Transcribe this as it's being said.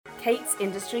Kate's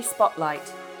Industry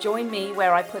Spotlight. Join me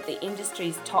where I put the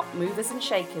industry's top movers and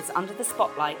shakers under the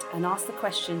spotlight and ask the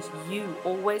questions you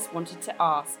always wanted to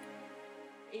ask.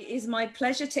 It is my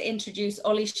pleasure to introduce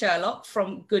Oli Sherlock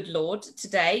from Goodlord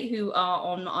today, who are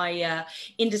on my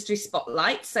industry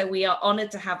spotlight. So we are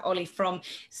honoured to have Oli from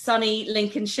sunny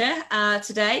Lincolnshire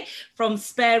today, from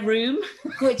Spare Room,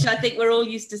 which I think we're all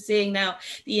used to seeing now,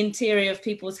 the interior of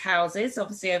people's houses,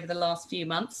 obviously over the last few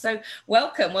months. So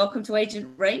welcome to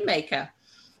Agent Rainmaker.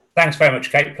 Thanks very much,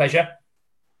 Kate. Pleasure.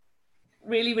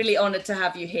 Really honoured to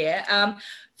have you here.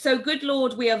 So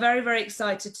Goodlord, we are very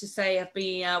excited to say have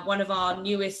been one of our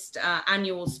newest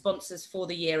annual sponsors for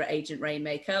the year at Agent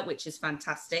Rainmaker, which is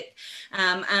fantastic.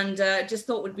 And just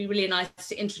thought it would be really nice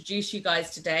to introduce you guys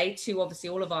today to obviously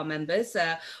all of our members,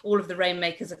 all of the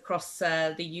Rainmakers across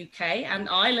the UK and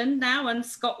Ireland now and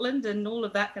Scotland and all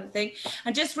of that kind of thing.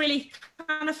 And just really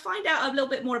kind of find out a little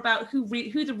bit more about who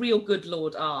the real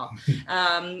Goodlord are.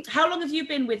 How long have you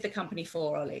been with the company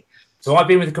for, Oli? So I've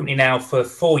been with the company now for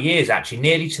 4 years, actually,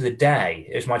 nearly to the day.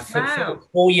 It was my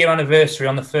 4-year anniversary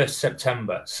on the 1st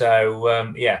September.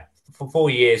 So, for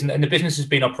 4 years. And the business has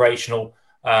been operational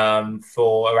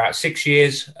for about 6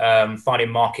 years, finding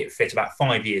market fit about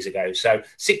 5 years ago. So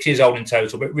 6 years old in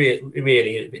total, but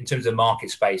really, in terms of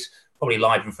market space, probably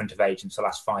live in front of agents the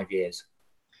last 5 years.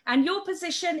 And your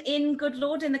position in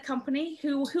Goodlord in the company,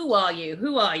 who are you?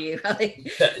 Who are you?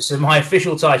 So my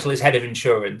official title is Head of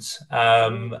Insurance,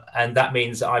 and that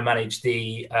means I manage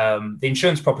the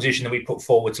insurance proposition that we put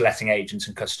forward to letting agents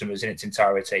and customers in its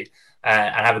entirety,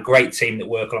 and have a great team that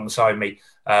work alongside me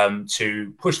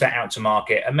to push that out to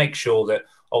market and make sure that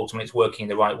ultimately it's working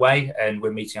the right way and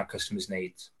we're meeting our customers'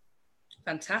 needs.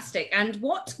 Fantastic. And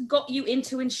what got you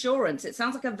into insurance? It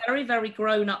sounds like a very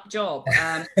grown-up job.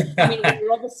 I mean,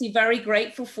 we're obviously very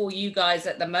grateful for you guys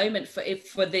at the moment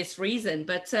for this reason.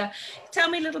 But tell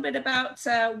me a little bit about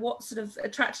what sort of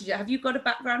attracted you. Have you got a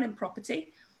background in property?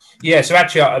 Yeah, so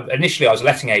actually, initially I was a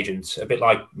letting agent, a bit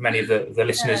like many of the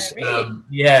listeners. Really?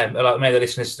 Like many of the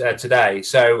listeners today.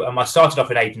 So I started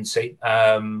off in agency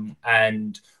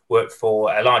and worked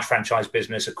for a large franchise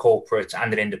business, a corporate,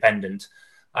 and an independent.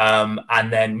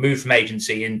 And then moved from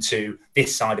agency into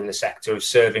this side of the sector of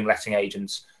serving letting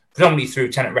agents, predominantly through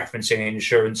tenant referencing and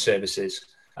insurance services.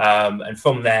 And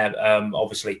from there,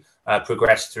 obviously,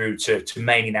 progressed through to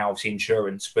mainly now obviously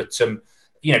insurance. But,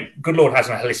 Goodlord has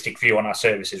a holistic view on our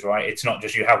services, right? It's not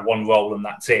just you have one role and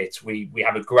that's it. We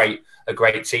have a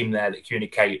great team there that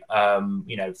communicate,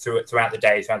 throughout the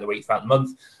day, throughout the week, throughout the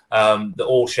month, that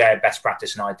all share best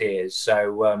practice and ideas.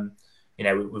 So,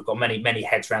 we've got many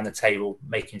heads around the table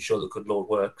making sure that Goodlord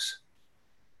works.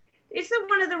 Is that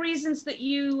one of the reasons that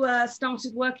you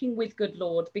started working with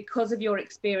Goodlord, because of your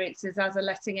experiences as a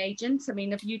letting agent? I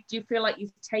mean, do you feel like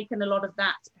you've taken a lot of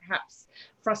that, perhaps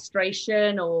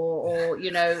frustration or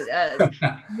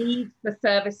need for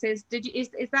services?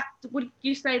 Would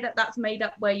you say that that's made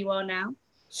up where you are now?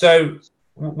 So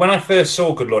when I first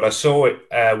saw Goodlord, I saw it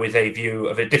with a view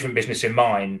of a different business in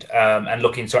mind, and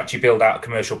looking to actually build out a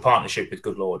commercial partnership with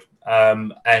Goodlord.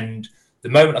 And the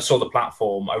moment I saw the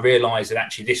platform, I realised that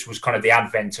actually this was kind of the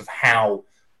advent of how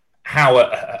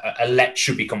a let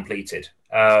should be completed.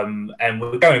 And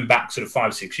we're going back sort of 5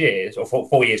 or 6 years, or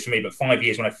 4 years for me, but 5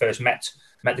 years when I first met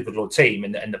the Goodlord team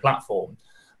and the platform.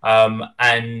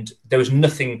 And there was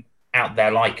nothing out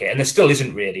there like it, and there still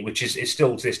isn't really, which is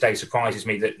still to this day surprises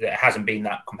me that it hasn't been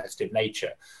that competitive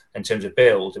nature in terms of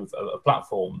build of a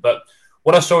platform. But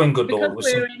what I saw in Goodlord was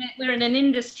we're in an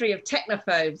industry of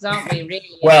technophobes, aren't we?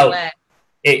 Really? Well,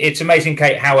 it's amazing,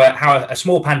 Kate, how a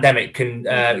small pandemic can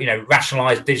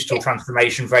rationalise digital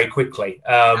transformation very quickly.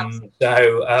 But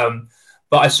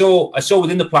I saw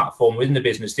within the platform, within the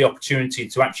business, the opportunity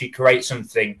to actually create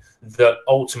something that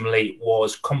ultimately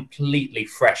was completely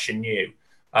fresh and new.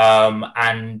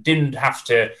 And didn't have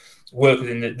to work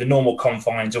within the normal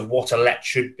confines of what a let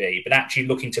should be, but actually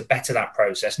looking to better that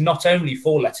process, not only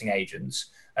for letting agents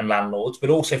and landlords, but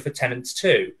also for tenants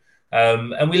too.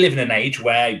 And we live in an age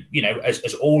where,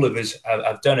 as all of us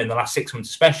have done in the last 6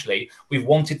 months especially, we've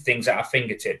wanted things at our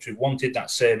fingertips. We've wanted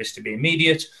that service to be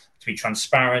immediate, to be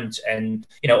transparent, and,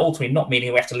 ultimately not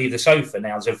meaning we have to leave the sofa.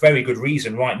 Now, there's a very good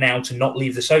reason right now to not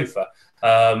leave the sofa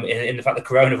in the fact the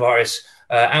coronavirus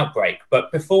outbreak. But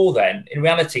before then, in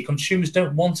reality, consumers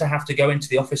don't want to have to go into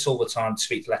the office all the time to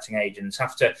speak to letting agents,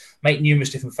 have to make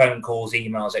numerous different phone calls,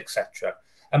 emails, etc.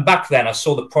 And back then, I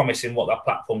saw the promise in what that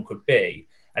platform could be.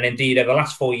 And indeed, over the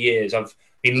last 4 years, I've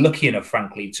been lucky enough,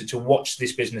 frankly, to watch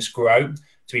this business grow,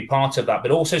 to be part of that,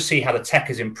 but also see how the tech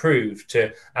has improved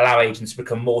to allow agents to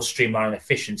become more streamlined and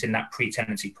efficient in that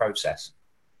pre-tenancy process.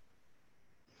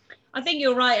 I think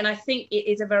you're right. And I think it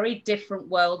is a very different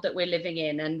world that we're living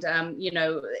in. And, you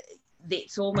know,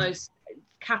 it's almost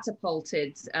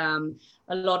catapulted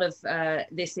a lot of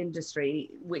this industry,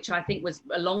 which I think was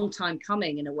a long time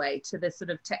coming in a way, to the sort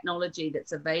of technology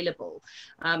that's available.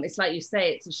 It's like you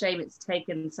say, it's a shame it's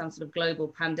taken some sort of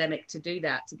global pandemic to do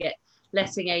that, to get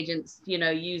letting agents, you know,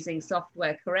 using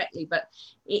software correctly. But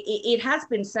it has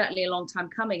been certainly a long time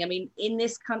coming. I mean, in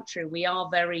this country, we are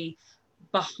very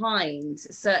behind,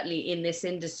 certainly in this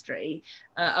industry,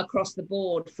 across the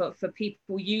board, for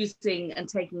people using and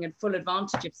taking a full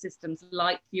advantage of systems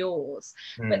like yours.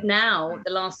 But now,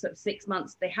 the last sort of 6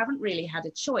 months, they haven't really had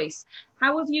a choice.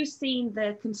 How have you seen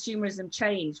the consumerism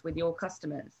change with your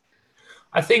customers?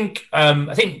 I think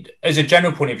as a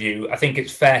general point of view, I think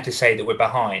it's fair to say that we're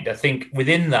behind. I think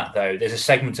within that, though, there's a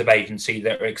segment of agency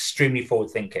that are extremely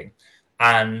forward thinking,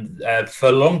 and for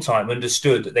a long time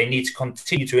understood that they need to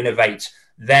continue to innovate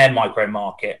their micro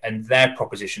market and their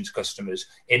proposition to customers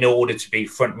in order to be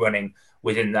front running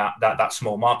within that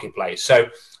small marketplace. So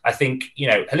I think, you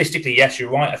know, holistically, yes,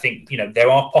 you're right. I think, you know, there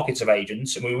are pockets of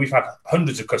agents, and we've had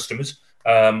hundreds of customers,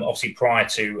 obviously prior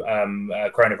to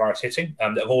coronavirus hitting,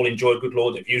 that have all enjoyed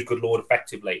Goodlord, that have used Goodlord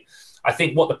effectively. I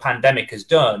think what the pandemic has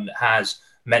done has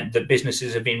meant that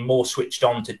businesses have been more switched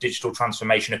on to digital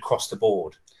transformation across the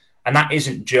board. And that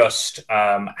isn't just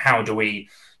how do we,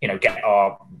 you know, get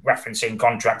our referencing,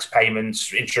 contracts,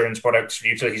 payments, insurance products,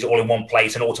 utilities all in one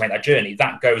place and automate that journey.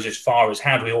 That goes as far as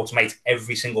how do we automate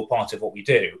every single part of what we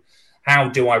do? How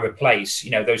do I replace,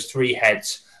 you know, those three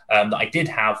heads that I did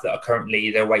have that are currently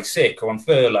either away sick or on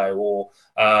furlough or,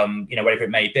 you know, whatever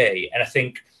it may be. And I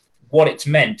think what it's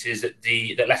meant is that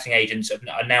that letting agents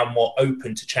are now more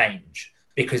open to change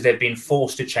because they've been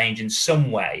forced to change in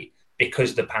some way because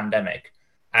of the pandemic.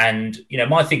 And, you know,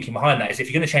 my thinking behind that is if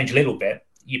you're going to change a little bit,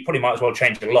 you probably might as well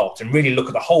change a lot and really look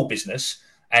at the whole business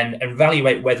and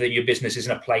evaluate whether your business is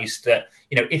in a place that,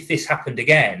 you know, if this happened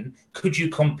again, could you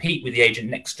compete with the agent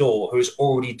next door who has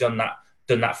already done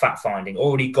that fact finding,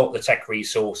 already got the tech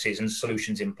resources and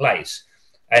solutions in place?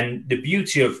 And the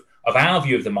beauty of our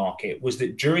view of the market was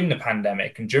that during the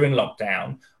pandemic and during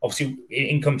lockdown, obviously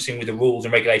encompassing with the rules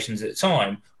and regulations at the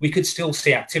time, we could still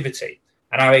see activity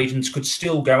and our agents could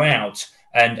still go out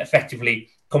and effectively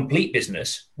complete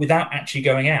business without actually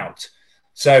going out.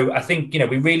 So I think, you know,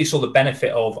 we really saw the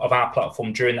benefit of our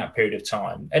platform during that period of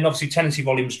time. And obviously tenancy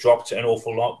volumes dropped an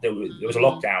awful lot. There was a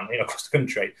lockdown, you know, across the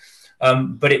country.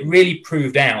 But it really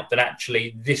proved out that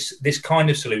actually this kind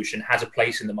of solution has a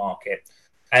place in the market.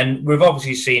 And we've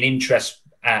obviously seen interest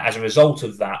as a result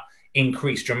of that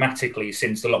increase dramatically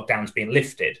since the lockdown's been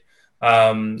lifted.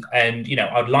 And, you know,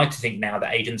 I'd like to think now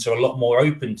that agents are a lot more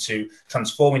open to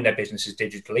transforming their businesses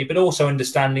digitally, but also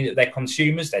understanding that their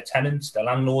consumers, their tenants, their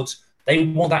landlords, they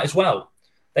want that as well.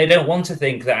 They don't want to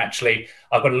think that actually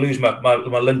I've got to lose my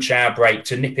lunch hour break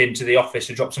to nip into the office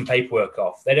to drop some paperwork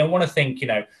off. They don't want to think, you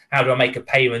know, how do I make a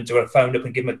payment or a phone up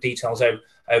and give them details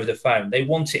over the phone? They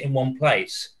want it in one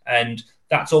place. And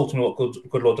that's ultimately what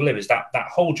Goodlord delivers, that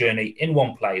whole journey in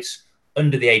one place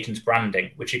under the agent's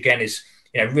branding, which again is,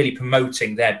 you know, really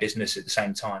promoting their business at the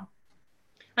same time.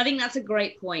 I think that's a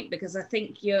great point, because I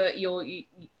think your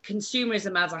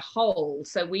consumerism as a whole,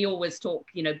 so we always talk,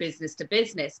 you know, business to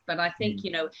business, but I think,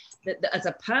 you know, that as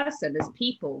a person, as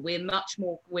people, we're much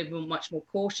more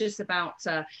cautious about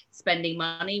spending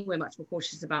money. We're much more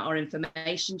cautious about our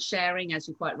information sharing, as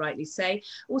you quite rightly say.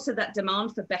 Also, that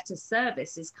demand for better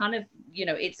service is kind of, you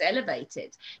know, it's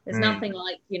elevated. There's nothing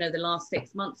like, you know, the last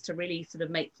 6 months to really sort of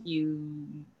make you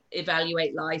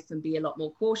evaluate life and be a lot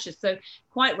more cautious. So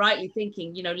quite rightly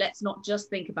thinking, you know, let's not just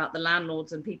think about the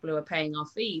landlords and people who are paying our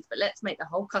fees, but let's make the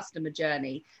whole customer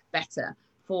journey better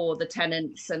for the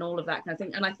tenants and all of that kind of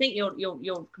thing. And I think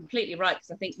you're completely right,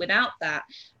 because I think without that,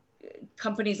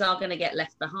 companies are going to get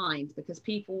left behind, because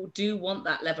people do want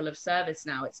that level of service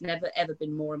now. It's never ever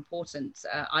been more important,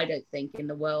 I don't think, in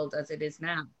the world as it is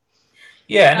now.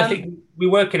 Yeah, and I think we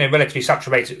work in a relatively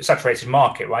saturated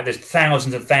market, right? There's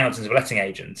thousands and thousands of letting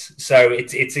agents. So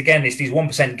it's these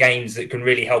 1% gains that can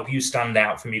really help you stand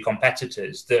out from your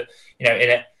competitors. That, you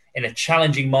know, in a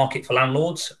challenging market for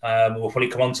landlords, we'll probably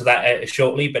come on to that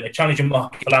shortly, but in a challenging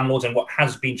market for landlords, and what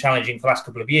has been challenging for the last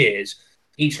couple of years,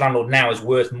 each landlord now is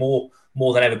worth more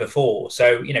than ever before.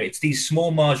 So, you know, it's these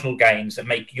small marginal gains that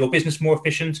make your business more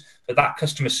efficient, but that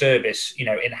customer service, you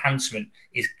know, enhancement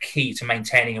is key to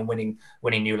maintaining and winning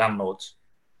new landlords.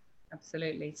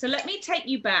 Absolutely. So let me take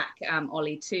you back,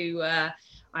 Oli, to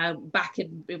back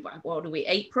in, what are we,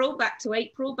 April, back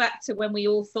to when we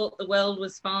all thought the world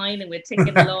was fine and we're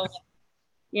ticking along.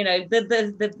 You know,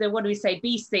 the what do we say,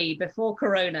 BC, before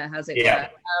Corona, as it were.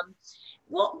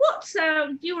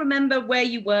 Do you remember where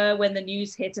you were when the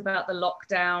news hit about the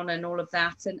lockdown and all of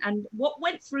that, and what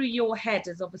went through your head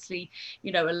as obviously,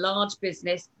 you know, a large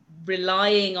business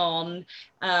relying on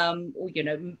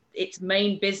its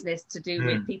main business to do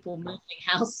with people moving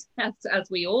house as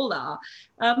we all are.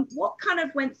 What kind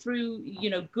of went through, you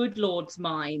know, Goodlord's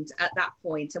mind at that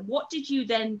point, and what did you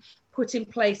then put in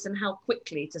place and how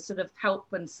quickly to sort of help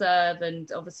and serve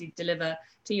and obviously deliver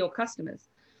to your customers?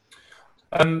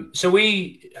 So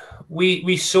we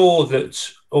saw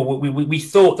that, or we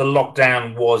thought the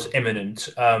lockdown was imminent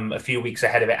a few weeks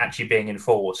ahead of it actually being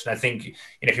enforced. And I think, you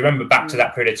know, if you remember back to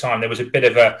that period of time, there was a bit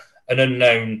of an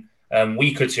unknown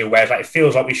week or two where it's like, it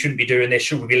feels like we shouldn't be doing this.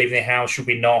 Should we be leaving the house? Should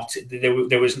we not?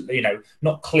 There was, you know,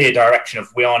 not clear direction of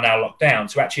we are now locked down.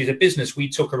 So actually, as a business, we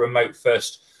took a remote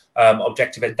first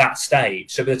objective at that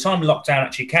stage. So by the time lockdown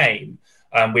actually came,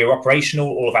 we were operational.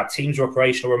 All of our teams were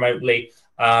operational remotely.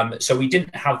 So we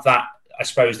didn't have that, I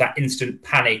suppose, that instant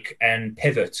panic and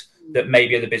pivot that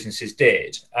maybe other businesses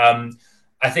did.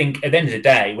 I think at the end of the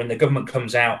day, when the government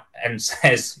comes out and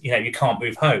says, you know, you can't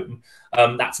move home,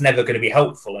 that's never going to be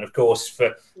helpful. And of course,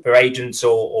 for agents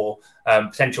or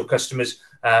potential customers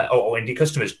or indeed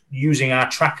customers using our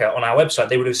tracker on our website,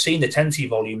 they would have seen the tenancy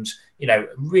volumes, you know,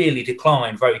 really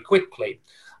decline very quickly.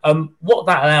 What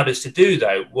that allowed us to do,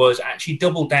 though, was actually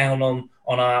double down on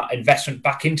our investment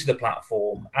back into the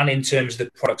platform and in terms of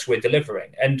the products we're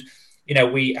delivering. And, you know,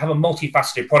 we have a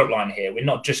multifaceted product line here. We're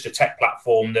not just a tech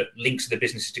platform that links the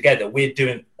businesses together. We're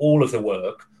doing all of the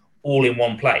work all in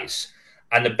one place.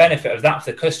 And the benefit of that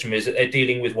for the customer is that they're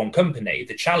dealing with one company.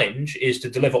 The challenge is to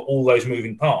deliver all those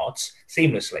moving parts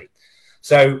seamlessly.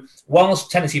 So whilst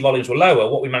tenancy volumes were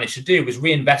lower, what we managed to do was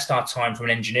reinvest our time from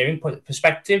an engineering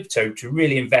perspective to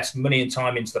really invest money and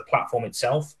time into the platform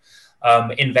itself,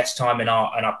 invest time in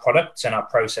our products and our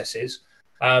processes.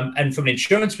 And from an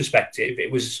insurance perspective,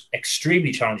 it was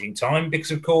extremely challenging time because,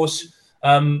 of course,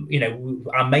 you know,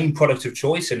 our main product of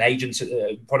choice and agents'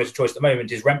 product of choice at the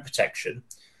moment is rent protection.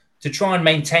 To try and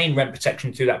maintain rent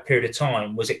protection through that period of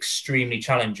time was extremely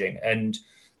challenging. And,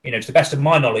 you know, to the best of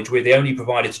my knowledge, we're the only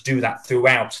provider to do that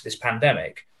throughout this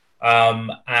pandemic.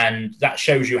 And that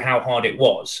shows you how hard it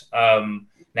was.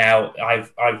 Now,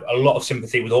 I've a lot of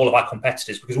sympathy with all of our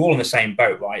competitors because we're all in the same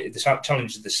boat, right? The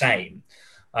challenge is the same.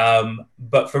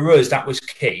 But for us, that was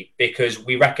key because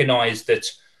we recognised that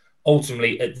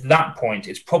ultimately at that point,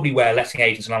 it's probably where letting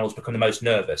agents and landlords become the most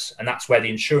nervous. And that's where the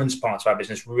insurance part of our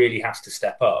business really has to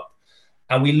step up.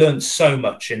 And we learned so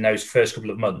much in those first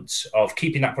couple of months of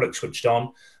keeping that product switched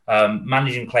on,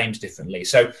 managing claims differently.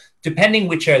 So depending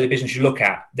which area of the business you look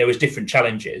at, there was different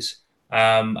challenges.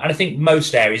 And I think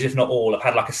most areas, if not all, have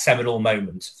had like a seminal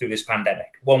moment through this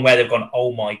pandemic, one where they've gone,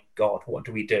 oh my God, what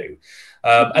do we do?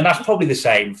 And that's probably the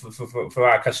same for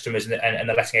our customers and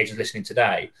the letting agents listening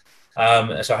today.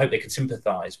 So I hope they can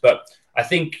sympathise. But I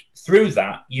think through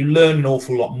that, you learn an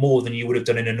awful lot more than you would have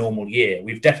done in a normal year.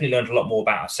 We've definitely learned a lot more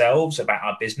about ourselves, about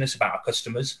our business, about our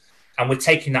customers. And we're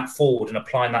taking that forward and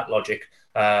applying that logic,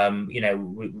 you know,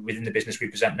 within the business we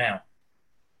present now.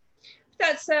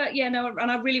 That's and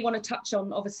I really want to touch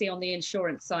on obviously on the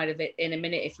insurance side of it in a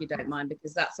minute, if you don't mind,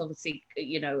 because that's obviously,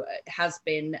 you know, has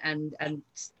been and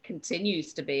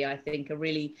continues to be, I think, a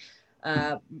really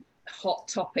hot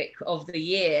topic of the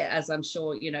year, as I'm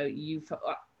sure you know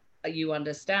you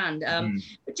understand.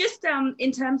 But just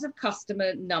in terms of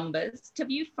customer numbers, have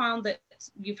you found that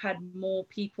you've had more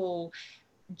people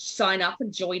sign up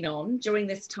and join on during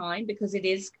this time, because it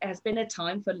has been a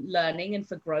time for learning and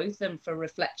for growth and for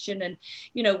reflection? And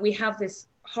you know, we have this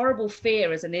horrible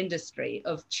fear as an industry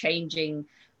of changing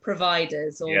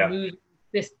providers or moving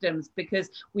systems, because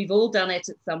we've all done it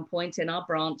at some point in our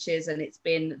branches and it's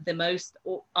been the most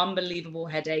unbelievable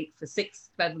headache for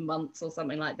 6-7 months or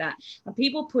something like that, and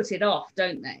people put it off,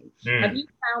 don't they? Have you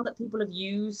found that people have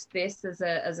used this as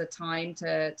a time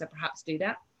to perhaps do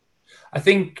that? I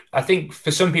think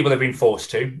for some people they've been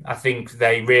forced to. I think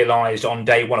they realised on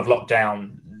day one of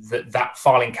lockdown that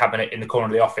filing cabinet in the corner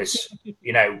of the office,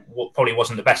 you know, probably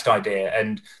wasn't the best idea.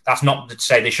 And that's not to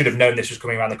say they should have known this was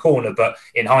coming around the corner, but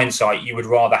in hindsight, you would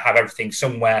rather have everything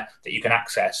somewhere that you can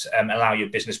access and allow your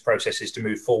business processes to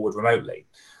move forward remotely.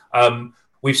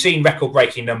 We've seen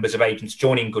record-breaking numbers of agents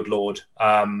joining Goodlord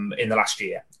in the last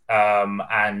year,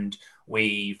 and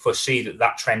we foresee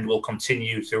that trend will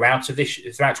continue throughout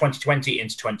 2020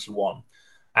 into 21.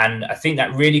 And I think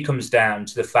that really comes down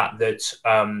to the fact that,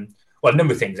 well, a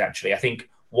number of things, actually. I think,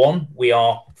 one, we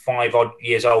are 5 odd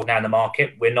years old now in the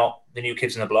market. We're not the new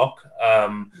kids on the block.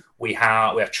 We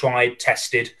have tried,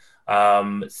 tested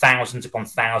thousands upon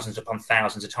thousands upon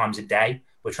thousands of times a day.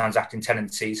 We're transacting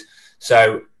tenancies.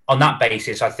 So on that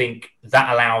basis, I think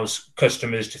that allows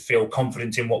customers to feel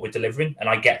confident in what we're delivering. And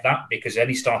I get that, because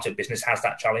any startup business has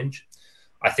that challenge.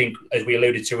 I think, as we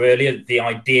alluded to earlier, the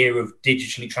idea of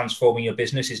digitally transforming your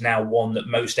business is now one that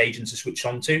most agents are switched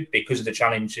on to because of the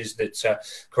challenges that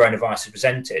coronavirus has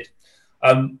presented.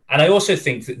 And I also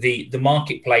think that the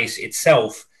marketplace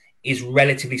itself is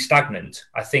relatively stagnant.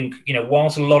 I think,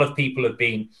 whilst a lot of people have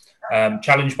been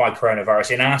challenged by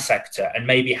coronavirus in our sector and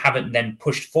maybe haven't then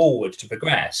pushed forward to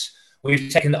progress,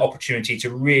 we've taken the opportunity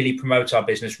to really promote our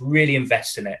business, really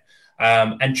invest in it,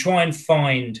 and try and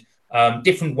find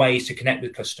different ways to connect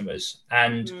with customers.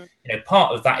 And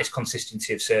part of that is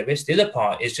consistency of service. The other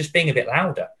part is just being a bit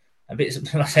louder, a bit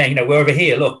like saying, we're over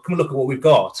here, look, come and look at what we've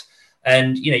got.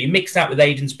 And you mix that with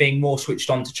agents being more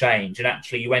switched on to change, and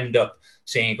actually you end up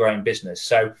seeing a growing business.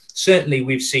 So certainly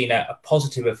we've seen a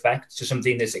positive effect to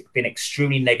something that's been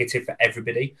extremely negative for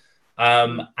everybody.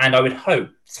 And I would hope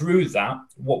through that,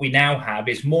 what we now have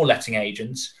is more letting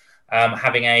agents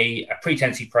having a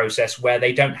pre-tenancy process where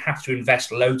they don't have to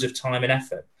invest loads of time and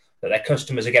effort, that their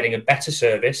customers are getting a better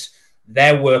service.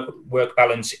 Their work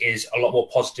balance is a lot more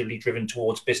positively driven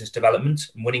towards business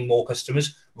development and winning more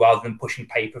customers rather than pushing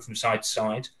paper from side to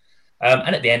side.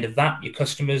 And at the end of that, your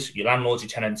customers, your landlords, your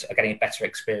tenants are getting a better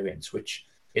experience, which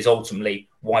is ultimately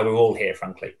why we're all here,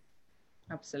 frankly.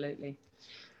 Absolutely.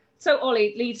 So, Oli,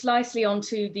 it leads nicely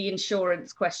onto the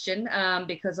insurance question,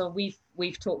 because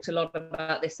we've talked a lot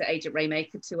about this at Agent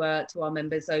Rainmaker to our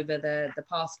members over the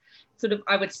past sort of,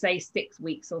 I would say, 6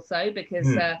 weeks or so,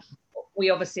 because we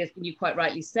obviously, as you quite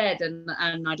rightly said, and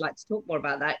I'd like to talk more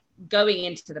about that, going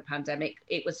into the pandemic,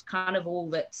 it was kind of all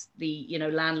that the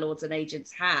landlords and agents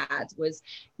had was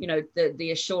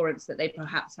the assurance that they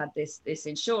perhaps had this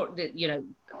insurance,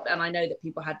 and I know that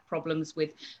people had problems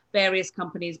with various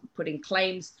companies putting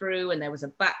claims through, and there was a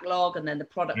backlog, and then the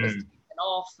product was taken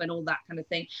off and all that kind of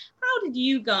thing. How did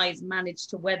you guys manage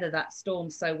to weather that storm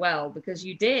so well? Because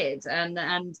you did, and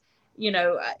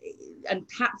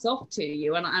hats off to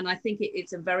you. And I think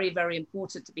it's a very, very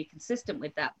important to be consistent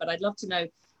with that. But I'd love to know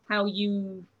how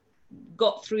you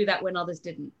got through that when others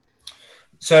didn't.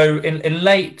 So in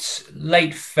late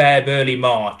Feb, early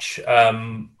March,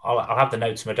 I'll have the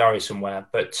notes in my diary somewhere,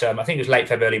 but I think it was late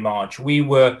Feb, early March, we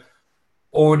were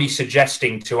already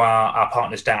suggesting to our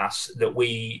partners, DAS, that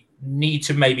we need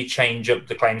to maybe change up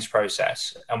the claims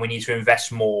process, and we need to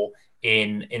invest more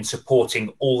in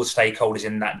supporting all the stakeholders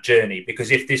in that journey,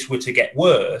 because if this were to get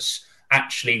worse,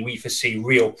 actually we foresee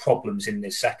real problems in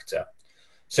this sector.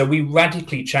 So we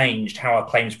radically changed how our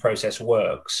claims process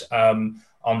works,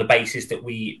 on the basis that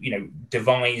we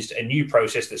devised a new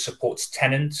process that supports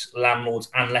tenants, landlords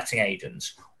and letting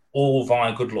agents all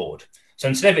via Goodlord. So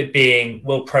instead of it being,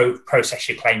 we'll process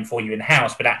your claim for you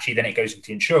in-house, but actually then it goes into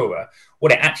the insurer,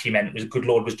 what it actually meant was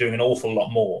Goodlord was doing an awful lot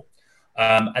more.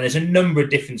 And there's a number of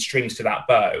different strings to that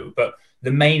bow, but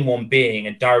the main one being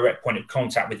a direct point of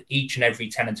contact with each and every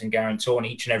tenant and guarantor and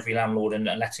each and every landlord and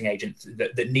letting agent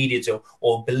that needed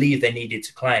or believed they needed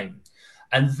to claim.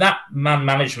 And that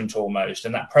management almost,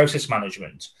 and that process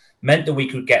management, meant that we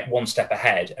could get one step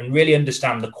ahead and really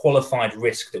understand the qualified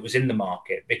risk that was in the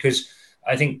market. Because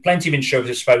I think plenty of insurers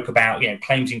have spoke about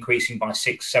claims increasing by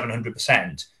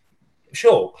 600-700%.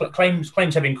 Sure,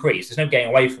 claims have increased. There's no getting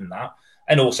away from that.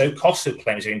 And also costs of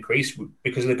claims have increased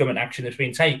because of the government action that's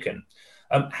been taken.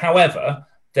 However,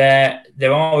 there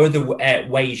are other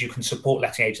ways you can support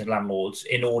letting agents and landlords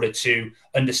in order to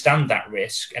understand that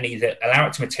risk and either allow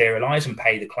it to materialise and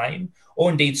pay the claim, or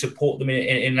indeed support them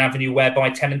in an avenue whereby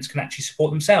tenants can actually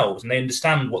support themselves and they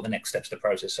understand what the next steps of the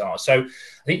process are. So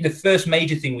I think the first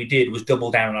major thing we did was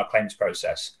double down on our claims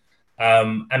process.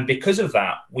 And because of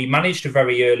that, we managed to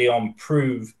very early on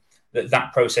prove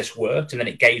that process worked, and then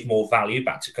it gave more value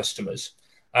back to customers.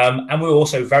 And we're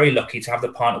also very lucky to have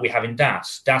the partner we have in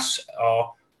DAS. DAS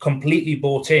are completely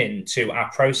bought in to our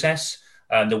process,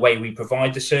 the way we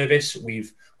provide the service.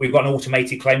 We've got an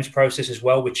automated claims process as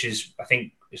well, which is, I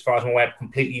think, as far as I'm aware,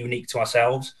 completely unique to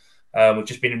ourselves. We've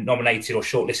just been nominated or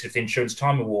shortlisted for the Insurance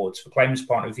Time Awards for Claims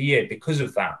Partner of the Year because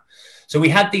of that. So we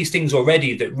had these things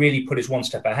already that really put us one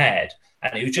step ahead.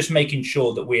 And it was just making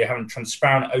sure that we are having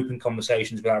transparent, open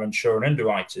conversations with our insurer and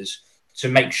underwriters to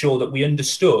make sure that we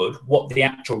understood what the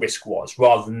actual risk was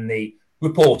rather than the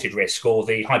reported risk or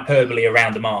the hyperbole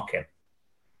around the market.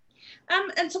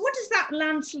 And so what does that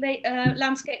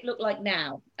landscape look like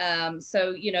now?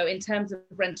 So, in terms of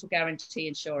rental guarantee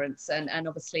insurance and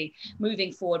obviously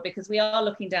moving forward, because we are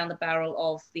looking down the barrel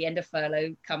of the end of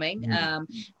furlough coming,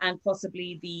 and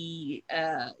possibly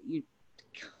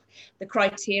the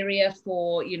criteria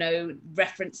for,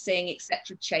 referencing,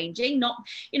 etc., changing? Not,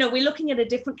 we're looking at a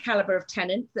different caliber of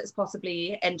tenant that's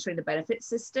possibly entering the benefit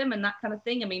system and that kind of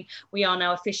thing. I mean, we are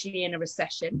now officially in a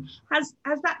recession. Has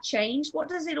that changed? What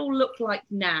does it all look like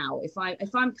now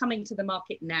if I'm coming to the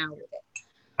market now with it?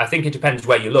 I think it depends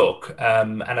where you look,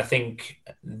 and I think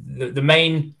the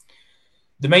main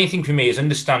thing for me is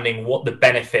understanding what the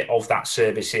benefit of that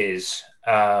service is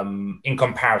in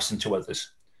comparison to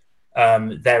others.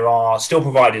 There are still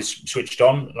providers switched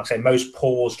on, like I say, most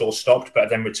paused or stopped, but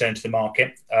then returned to the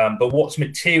market. But what's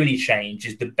materially changed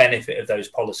is the benefit of those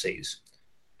policies,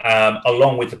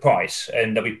 along with the price.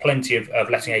 And there'll be plenty of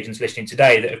letting agents listening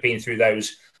today that have been through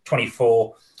those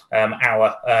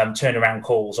 24-hour turnaround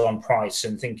calls on price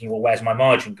and thinking, well, where's my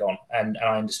margin gone? And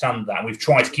I understand that. And we've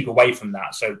tried to keep away from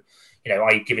that. So,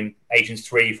 I giving agents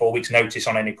 3-4 weeks notice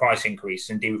on any price increase.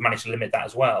 Indeed, we've managed to limit that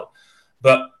as well.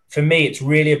 But for me, it's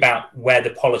really about where the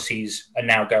policies are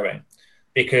now going.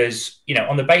 Because,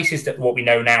 on the basis that what we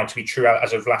know now to be true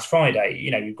as of last Friday,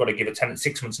 you've got to give a tenant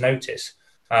 6 months notice.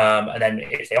 And then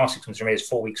if they are 6 months arrears,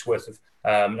 4 weeks worth of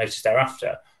notice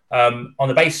thereafter. On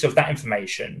the basis of that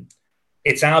information,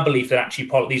 it's our belief that actually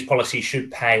these policies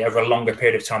should pay over a longer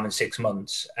period of time than 6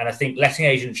 months. And I think letting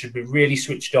agents should be really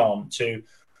switched on to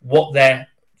what they're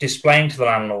displaying to the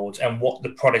landlords and what the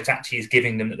product actually is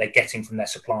giving them that they're getting from their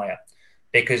supplier.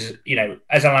 Because,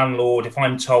 as a landlord, if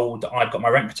I'm told that I've got my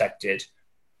rent protected,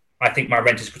 I think my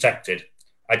rent is protected.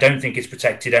 I don't think it's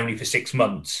protected only for 6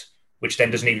 months, which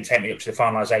then doesn't even take me up to the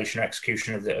finalisation or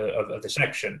execution of the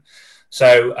section.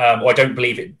 So, or I don't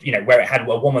believe it, where it had a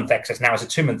 1 month excess, now it's a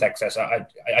 2 month excess. I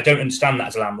don't understand that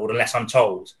as a landlord unless I'm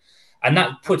told. And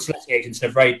that puts letting agents in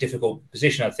a very difficult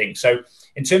position, I think. So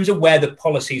in terms of where the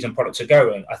policies and products are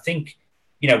going, I think,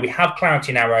 we have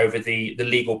clarity now over the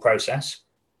legal process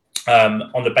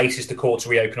on the basis the courts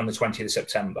reopen on the 20th of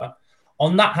September.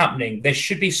 On that happening, there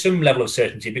should be some level of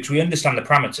certainty because we understand the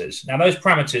parameters. Now, those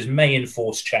parameters may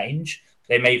enforce change.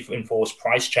 They may enforce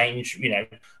price change,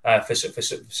 for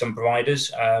some providers,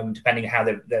 depending on how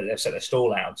they've set their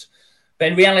stall out. But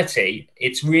in reality,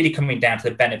 it's really coming down to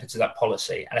the benefits of that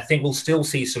policy. And I think we'll still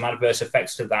see some adverse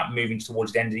effects of that moving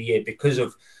towards the end of the year because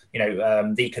of,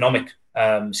 the economic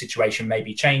situation may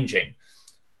be changing.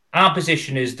 Our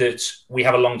position is that we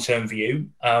have a long-term view.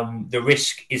 The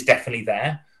risk is definitely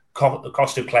there. The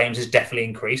cost of claims has definitely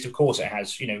increased. Of course it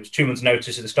has. It was 2 months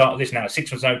notice at the start of this, now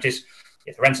 6 months notice.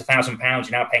 If the rent's £1,000,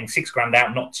 you're now paying £6,000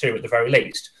 out, not 2 at the very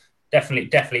least.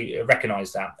 Definitely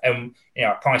recognise that. And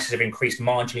our prices have increased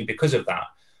marginally because of that.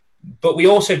 But we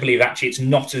also believe actually it's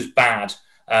not as bad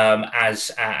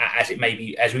as it may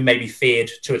be, as we maybe feared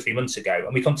 2 or 3 months ago,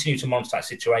 and we continue to monitor that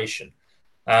situation.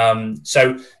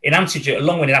 So,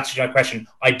 long-winded answer to my question,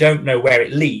 I don't know where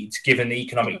it leads given the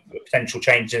economic potential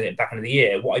changes in the back end of the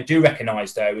year. What I do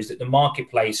recognise though is that the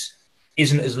marketplace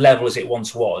isn't as level as it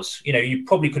once was. You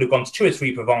probably could have gone to 2 or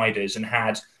 3 providers and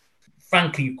had,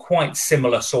 frankly, quite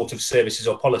similar sort of services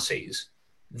or policies.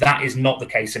 That is not the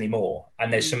case anymore.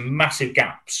 And there's some massive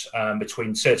gaps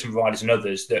between certain providers and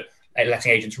others that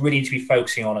letting agents really need to be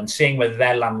focusing on and seeing whether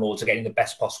their landlords are getting the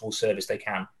best possible service they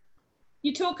can.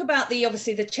 You talk about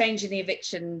obviously the change in the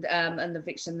eviction and the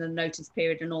eviction, the notice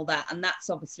period and all that. And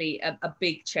that's obviously a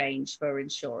big change for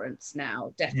insurance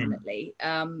now, definitely.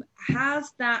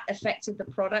 Has that affected the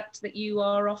product that you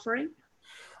are offering?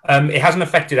 It hasn't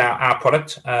affected our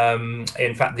product.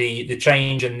 In fact, the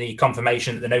change and the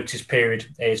confirmation that the notice period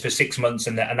is for 6 months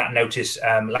and that notice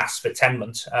lasts for 10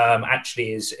 months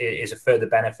actually is a further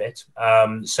benefit.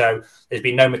 So there's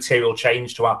been no material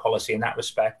change to our policy in that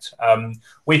respect.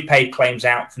 We've paid claims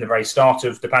out from the very start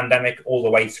of the pandemic all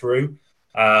the way through.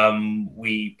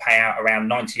 We pay out around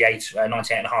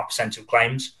 98.5% of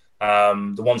claims.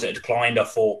 The ones that are declined are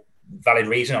for valid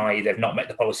reason, i.e. they've not met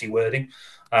the policy wording.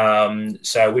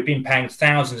 So we've been paying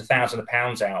thousands and thousands of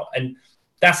pounds out, and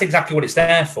that's exactly what it's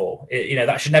there for.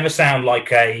 That should never sound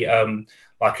like a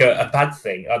bad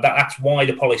thing. That's why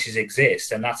the policies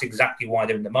exist, and that's exactly why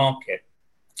they're in the market.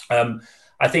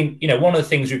 I think one of the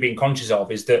things we've been conscious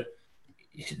of is that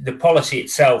the policy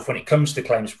itself, when it comes to the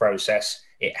claims process,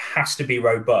 it has to be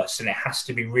robust and it has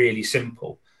to be really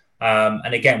simple.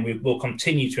 And again, we will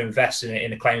continue to invest in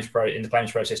the claims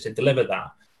process to deliver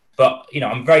that. But,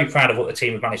 I'm very proud of what the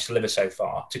team have managed to deliver so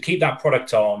far. To keep that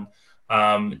product on,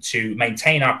 to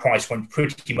maintain our price point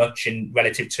pretty much in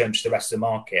relative terms to the rest of the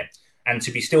market, and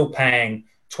to be still paying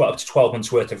 12 to 12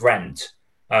 months worth of rent,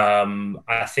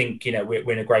 I think,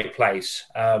 we're in a great place.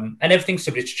 And everything's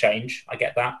subject to change. I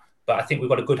get that. But I think we've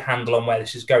got a good handle on where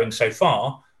this is going so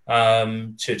far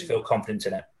to feel confident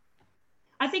in it.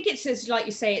 I think it's just like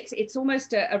you say, it's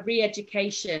almost a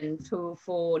re-education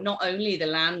for not only the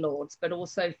landlords but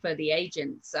also for the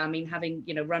agents. I mean, having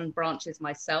run branches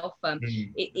myself,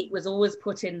 it was always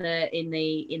put in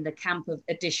the camp of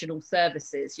additional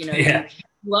services. Yeah.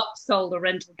 You upsold a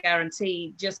rental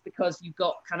guarantee just because you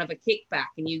got kind of a kickback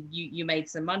and you made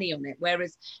some money on it.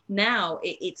 Whereas now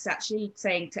it's actually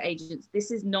saying to agents,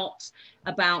 this is not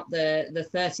about the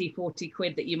 30-40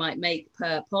 quid that you might make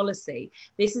per policy.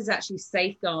 This is actually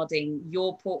safeguarding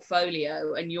your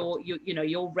portfolio and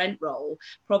your rent roll,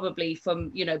 probably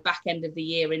from back end of the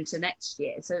year into next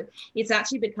year. So it's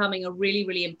actually becoming a really,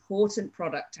 really important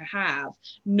product to have,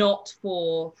 not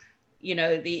for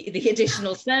the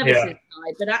additional services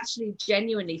side, but actually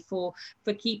genuinely for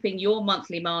keeping your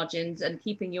monthly margins and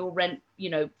keeping your rent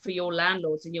for your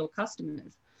landlords and your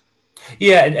customers.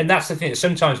 Yeah, and that's the thing that's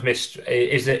sometimes missed,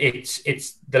 is that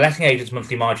it's the letting agent's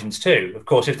monthly margins too. Of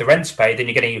course, if the rent's paid, then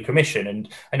you're getting your commission.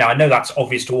 And I know that's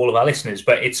obvious to all of our listeners,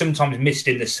 but it's sometimes missed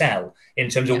in the sell in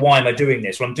terms of why am I doing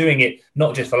this? Well, I'm doing it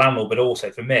not just for landlord, but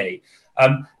also for me.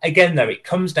 Again, though, it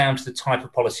comes down to the type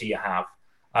of policy you have.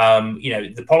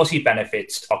 The policy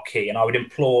benefits are key, and I would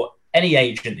implore any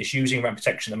agent that's using rent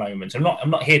protection at the moment. I'm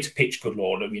not here to pitch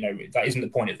Goodlord. That isn't the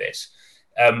point of this.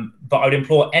 But I would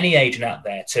implore any agent out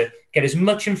there to get as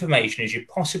much information as you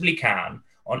possibly can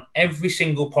on every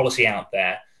single policy out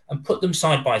there and put them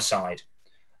side by side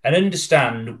and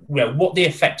understand what the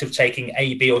effect of taking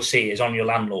A, B, or C is on your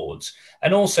landlords,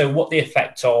 and also what the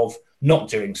effect of not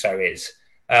doing so is.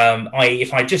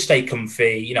 If I just stay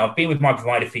comfy, I've been with my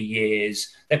provider for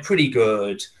years, they're pretty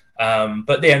good,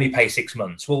 but they only pay 6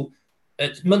 months. Well,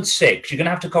 at month 6, you're going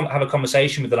to have a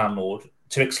conversation with the landlord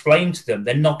to explain to them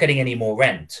they're not getting any more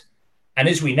rent. And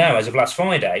as we know, as of last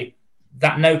Friday,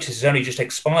 that notice has only just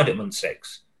expired at month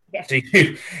 6. Yeah. So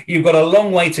you've got a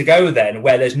long way to go then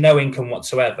where there's no income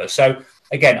whatsoever. So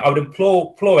again, I would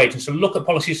implore agents to look at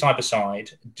policies side by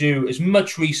side, do as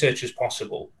much research as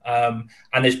possible. And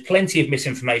there's plenty of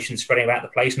misinformation spreading about the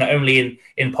place, not only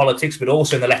in politics, but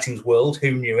also in the lettings world.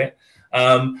 Who knew it?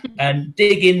 And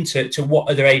dig into what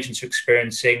other agents are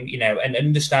experiencing, and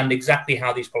understand exactly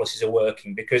how these policies are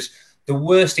working, because the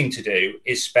worst thing to do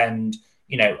is spend,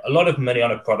 a lot of money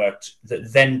on a product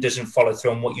that then doesn't follow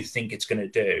through on what you think it's going to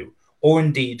do, or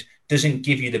indeed doesn't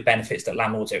give you the benefits that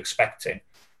landlords are expecting.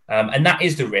 And that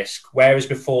is the risk. Whereas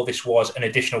before this was an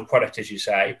additional product, as you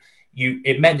say,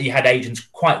 it meant that you had agents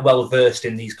quite well versed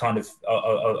in these kind of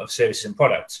services and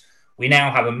products. We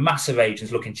now have a massive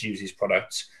agents looking to use these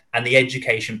products. And the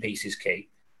education piece is key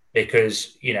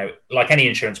because, like any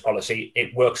insurance policy,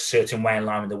 it works a certain way in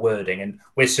line with the wording. And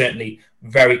we're certainly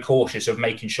very cautious of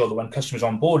making sure that when customers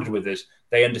are onboarded with us,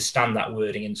 they understand that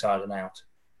wording inside and out.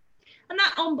 And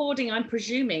that onboarding, I'm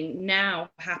presuming, now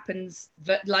happens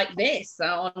like this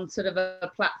on sort of a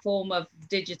platform of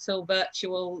digital,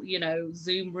 virtual,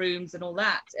 Zoom rooms and all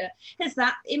that. Has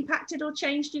that impacted or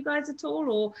changed you guys at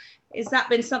all? Or has that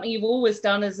been something you've always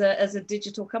done as a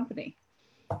digital company?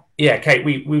 Yeah, Kate,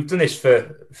 we've done this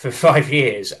for 5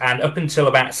 years, and up until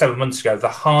about 7 months ago, the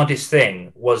hardest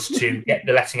thing was to get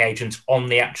the letting agent on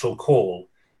the actual call.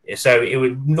 So it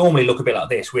would normally look a bit like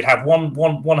this. We'd have one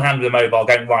hand with the mobile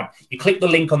going, right, you click the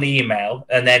link on the email,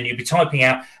 and then you'd be typing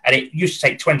out, and it used to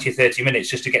take 20 or 30 minutes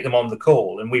just to get them on the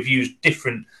call. And we've used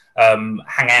different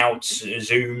Hangouts,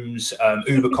 Zooms,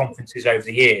 Uber conferences over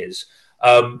the years.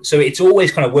 So it's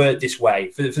always kind of worked this way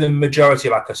for the majority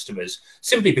of our customers,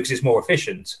 simply because it's more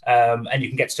efficient, and you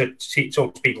can get to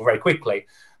talk to people very quickly.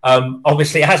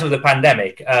 Obviously, as with the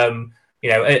pandemic,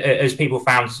 as people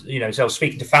found, themselves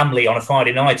speaking to family on a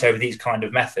Friday night over these kind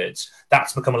of methods,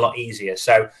 that's become a lot easier.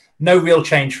 So no real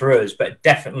change for us, but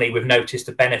definitely we've noticed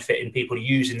the benefit in people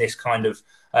using this kind of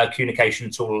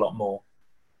communication tool a lot more.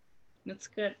 That's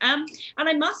good. And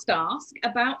I must ask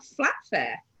about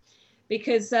Flatfare,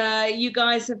 because you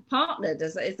guys have partnered,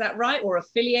 is that right? Or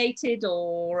affiliated,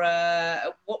 or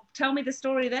what? Tell me the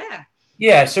story there.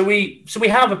 Yeah, so we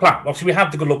have a platform. Obviously, we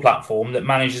have the Goodlord platform that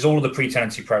manages all of the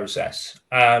pre-tenancy process,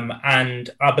 and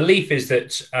our belief is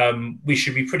that we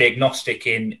should be pretty agnostic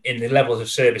in the levels of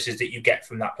services that you get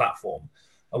from that platform.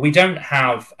 We don't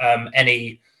have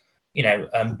any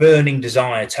burning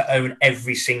desire to own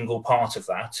every single part of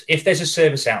that. If there's a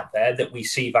service out there that we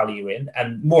see value in,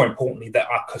 and more importantly, that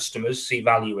our customers see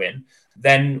value in,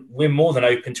 then we're more than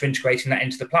open to integrating that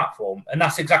into the platform. And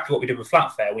that's exactly what we did with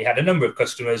Flatfare. We had a number of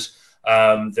customers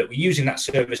that were using that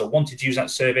service or wanted to use that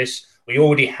service. We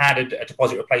already had a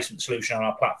deposit replacement solution on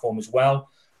our platform as well.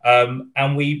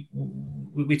 And we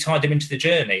tied them into the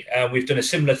journey. We've done a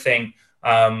similar thing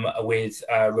with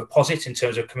Reposit in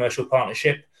terms of commercial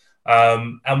partnership.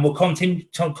 And we'll continue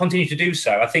to do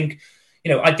so. I think,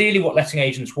 ideally what letting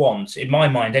agents want, in my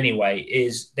mind anyway,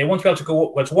 is they want to be able to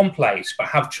go to one place but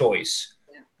have choice.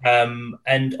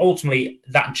 And ultimately,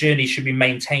 that journey should be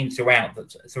maintained throughout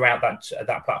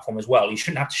that platform as well. You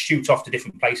shouldn't have to shoot off to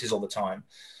different places all the time.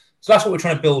 So that's what we're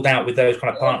trying to build out with those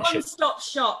kind of partnerships. One-stop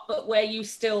shop, but where you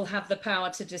still have the power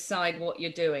to decide what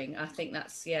you're doing. I think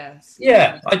that's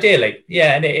ideally,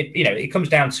 and it comes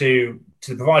down to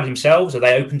the provider themselves. Are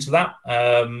they open to that?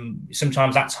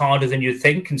 Sometimes that's harder than you'd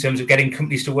think in terms of getting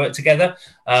companies to work together,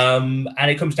 and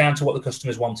it comes down to what the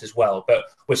customers want as well. But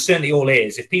we're certainly all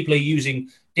ears. If people are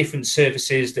using different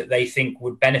services that they think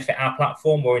would benefit our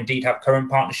platform, or indeed have current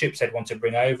partnerships they'd want to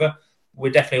bring over,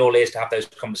 we're definitely all ears to have those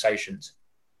conversations.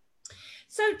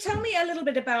 So tell me a little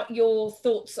bit about your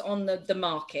thoughts on the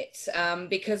market,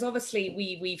 because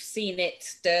obviously we've seen it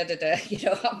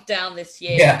up down this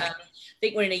year. Yeah. I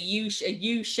think we're in a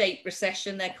U-shaped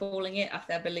recession, they're calling it,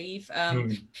 I believe.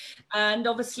 And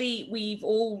obviously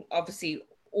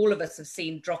all of us have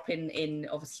seen drop in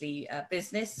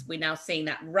business. We're now seeing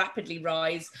that rapidly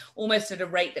rise, almost at a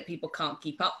rate that people can't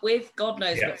keep up with. God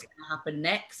knows what's going to happen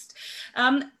next.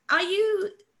 Are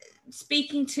you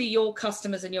speaking to your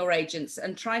customers and your agents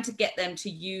and trying to get them to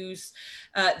use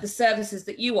the services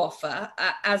that you offer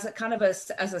as a kind of as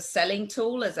a selling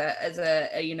tool, as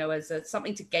a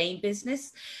something to gain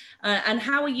business? And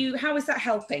how is that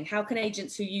helping? How can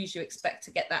agents who use you expect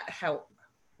to get that help?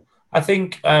 I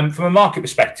think from a market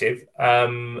perspective,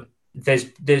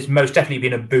 there's most definitely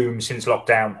been a boom since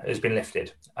lockdown has been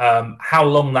lifted. How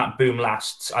long that boom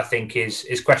lasts, I think,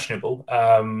 is questionable.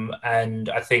 And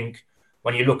I think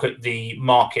when you look at the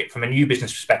market from a new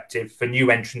business perspective for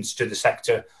new entrants to the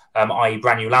sector, i.e.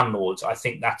 brand new landlords, I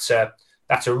think that's a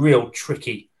real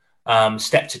tricky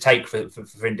step to take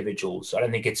for individuals. I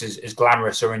don't think it's as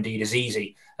glamorous or indeed as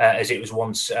easy as it was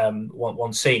once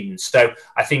seen. So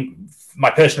I think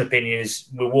my personal opinion is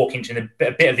we're walking into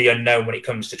a bit of the unknown when it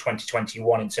comes to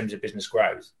 2021 in terms of business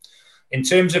growth. In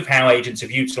terms of how agents have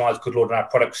utilised Goodlord and our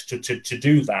products to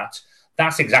do that,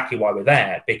 that's exactly why we're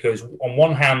there. Because on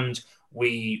one hand,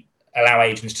 we allow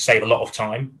agents to save a lot of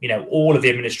time. All of the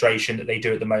administration that they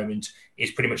do at the moment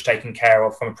is pretty much taken care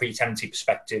of from a pre-tenancy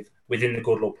perspective within the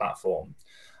Goodlord platform.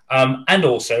 And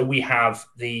also we have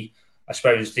the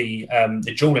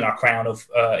jewel in our crown of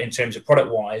in terms of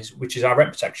product-wise, which is our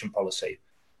rent protection policy.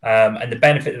 And the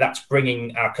benefit that that's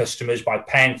bringing our customers by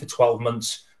paying for 12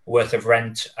 months worth of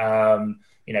rent,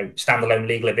 standalone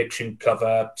legal eviction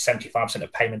cover, 75%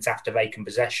 of payments after vacant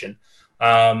possession,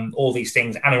 all these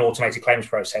things, and an automated claims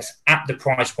process at the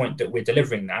price point that we're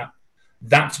delivering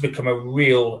that's become a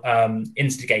real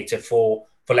instigator for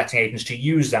letting agents to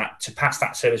use that to pass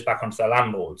that service back onto their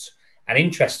landlords. And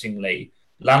interestingly,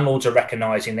 landlords are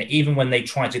recognising that even when they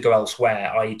try to go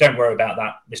elsewhere, i.e. don't worry about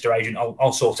that, Mr. Agent,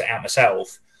 I'll sort it out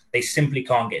myself, they simply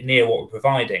can't get near what we're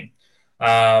providing.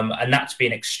 And that's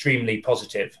been extremely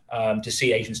positive to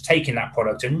see agents taking that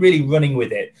product and really running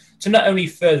with it to not only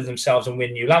further themselves and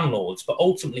win new landlords, but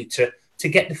ultimately to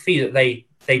get the fee that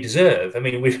they deserve. I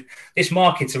mean, this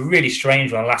market's a really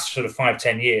strange one the last sort of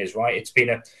 5-10 years, right? It's been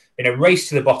a race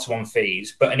to the bottom on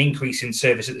fees, but an increase in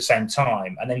service at the same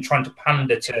time, and then trying to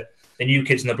pander to the new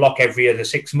kids in the block every other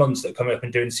 6 months that come up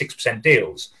and doing 6%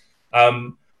 deals.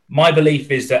 My belief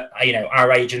is that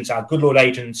our agents, our Goodlord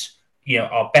agents,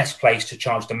 are best placed to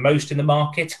charge the most in the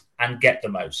market and get the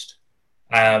most.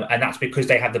 And that's because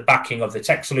they have the backing of the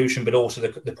tech solution, but also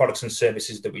the products and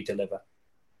services that we deliver.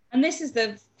 And this is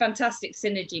the fantastic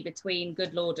synergy between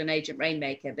Goodlord and Agent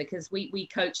Rainmaker, because we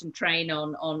coach and train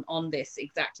on this,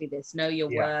 exactly this, know your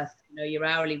worth, know your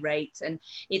hourly rate. And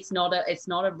it's not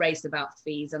a race about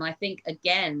fees. And I think,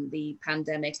 again, the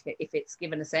pandemic, if it's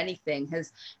given us anything,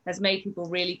 has made people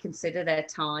really consider their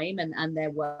time and their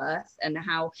worth, and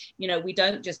how, we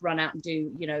don't just run out and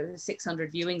do,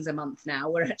 600 viewings a month now.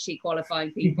 We're actually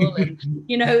qualifying people and,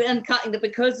 and cutting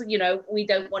because, we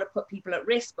don't want to put people at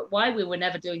risk. But why we were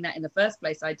never doing that in the first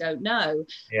place, I don't know.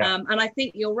 And I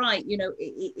think you're right.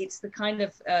 It's the kind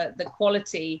of the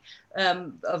quality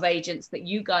of agents that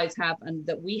you guys have and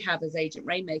that we have as Agent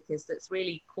Rainmakers that's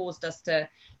really caused us to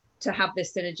have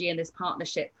this synergy and this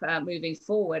partnership moving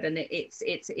forward. And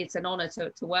it's an honor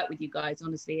to work with you guys.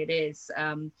 Honestly, it is.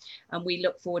 And we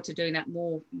look forward to doing that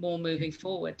more moving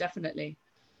forward, definitely.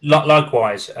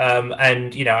 Likewise, and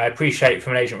I appreciate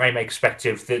from an Agent Rainmaker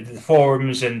perspective the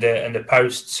forums and the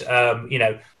posts.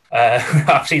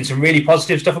 I've seen some really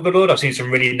positive stuff on Goodlord. I've seen some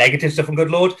really negative stuff on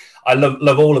Goodlord. I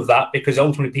love all of that, because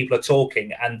ultimately people are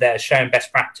talking and they're sharing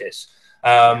best practice.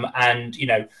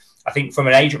 I think from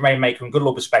an Agent Rainmaker and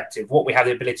Goodlord perspective, what we have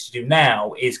the ability to do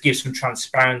now is give some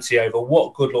transparency over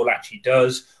what Goodlord actually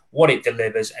does, what it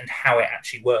delivers, and how it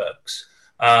actually works.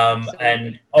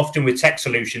 And often with tech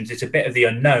solutions, it's a bit of the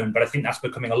unknown, but I think that's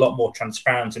becoming a lot more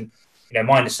transparent. And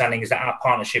my understanding is that our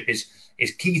partnership is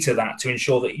key to that, to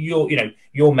ensure that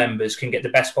your members can get the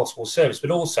best possible service,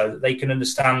 but also that they can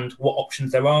understand what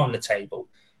options there are on the table.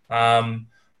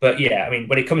 But yeah, I mean,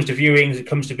 when it comes to viewings, it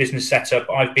comes to business setup,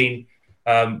 I've been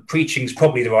preaching is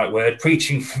probably the right word,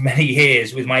 preaching for many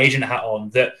years with my agent hat on,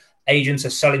 that agents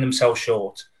are selling themselves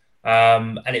short.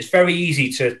 And it's very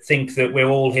easy to think that we're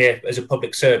all here as a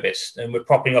public service and we're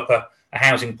propping up a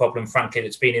housing problem, frankly,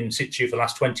 that's been in situ for the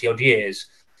last 20 odd years.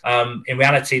 In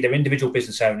reality, they're individual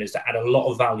business owners that add a lot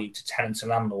of value to tenants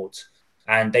and landlords,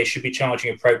 and they should be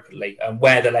charging appropriately, and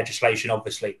where the legislation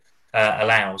obviously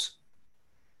allows.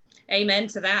 Amen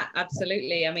to that.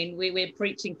 Absolutely. I mean, we're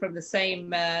preaching from the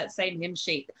same hymn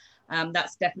sheet.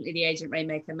 That's definitely the Agent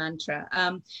Rainmaker mantra.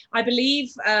 I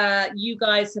believe you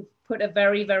guys have put a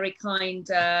very, very kind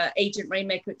Agent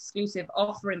Rainmaker exclusive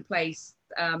offer in place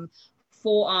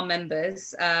for our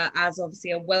members, as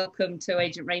obviously a welcome to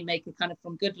Agent Rainmaker kind of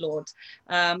from Goodlord.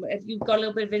 Have you got a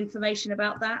little bit of information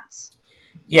about that?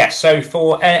 Yes, so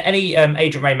for any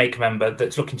Agent Rainmaker member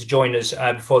that's looking to join us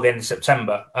before the end of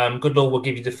September, Goodlord will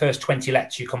give you the first 20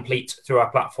 lets you complete through our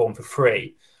platform for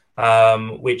free,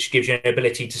 which gives you an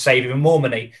ability to save even more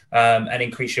money and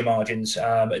increase your margins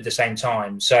at the same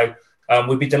time. So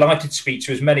we'd be delighted to speak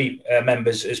to as many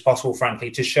members as possible,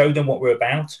 frankly, to show them what we're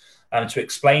about, to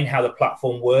explain how the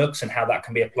platform works and how that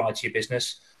can be applied to your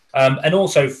business. And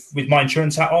also, with my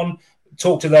insurance hat on,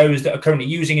 talk to those that are currently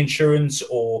using insurance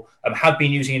or have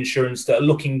been using insurance, that are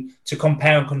looking to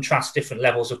compare and contrast different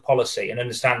levels of policy and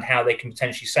understand how they can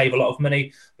potentially save a lot of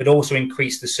money, but also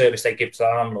increase the service they give to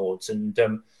their landlords. And,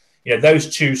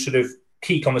 those two sort of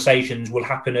key conversations will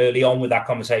happen early on with our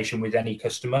conversation with any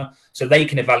customer, so they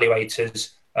can evaluate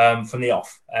us from the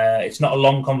off. It's not a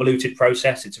long, convoluted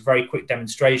process. It's a very quick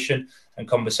demonstration and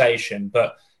conversation,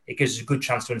 but it gives us a good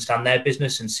chance to understand their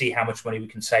business and see how much money we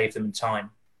can save them in time.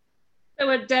 So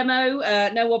a demo,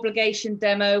 no obligation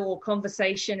demo or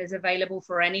conversation is available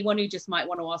for anyone who just might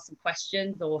want to ask some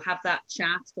questions or have that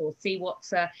chat or see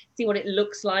what it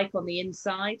looks like on the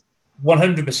inside.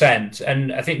 100%.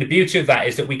 And I think the beauty of that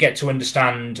is that we get to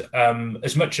understand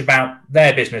as much about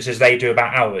their business as they do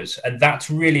about ours. And that's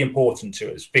really important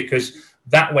to us, because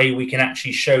that way we can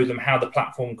actually show them how the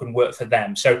platform can work for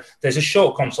them. So there's a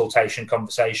short consultation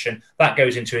conversation that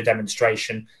goes into a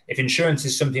demonstration. If insurance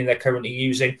is something they're currently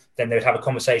using, then they would have a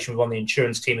conversation with one of the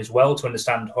insurance team as well to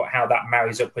understand how that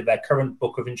marries up with their current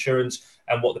book of insurance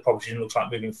and what the proposition looks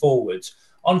like moving forwards.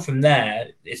 On from there,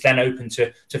 it's then open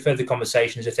to further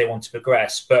conversations if they want to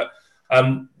progress. But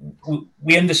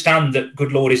we understand that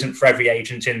Goodlord isn't for every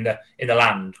agent in the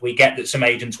land. We get that some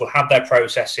agents will have their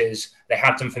processes, they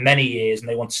have them for many years, and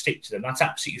they want to stick to them. That's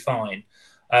absolutely fine.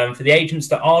 For the agents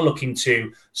that are looking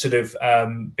to sort of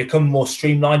become more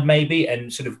streamlined, maybe,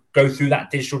 and sort of go through that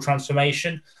digital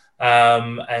transformation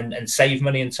and save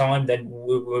money and time, then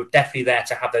we're definitely there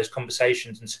to have those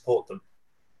conversations and support them.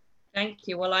 Thank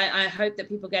you. Well, I hope that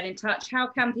people get in touch. How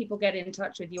can people get in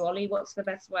touch with you, Oli? What's the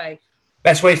best way?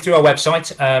 Best way is through our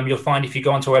website. You'll find if you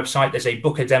go onto our website, there's a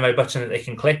book a demo button that they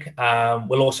can click.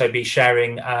 We'll also be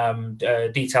sharing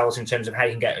details in terms of how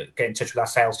you can get in touch with our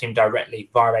sales team directly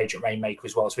via Agent Rainmaker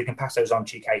as well. So we can pass those on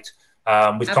to you, Kate,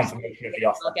 with confirmation of the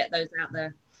offer. I'll get those out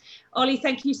there. Oli,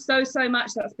 thank you so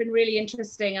much. That's been really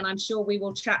interesting, and I'm sure we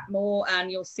will chat more and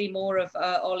you'll see more of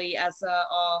Oli as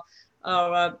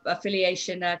our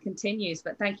affiliation continues.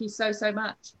 But thank you so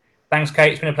much. Thanks,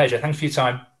 Kate. It's been a pleasure. Thanks for your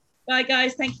time. Bye,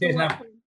 guys. Thank you for watching.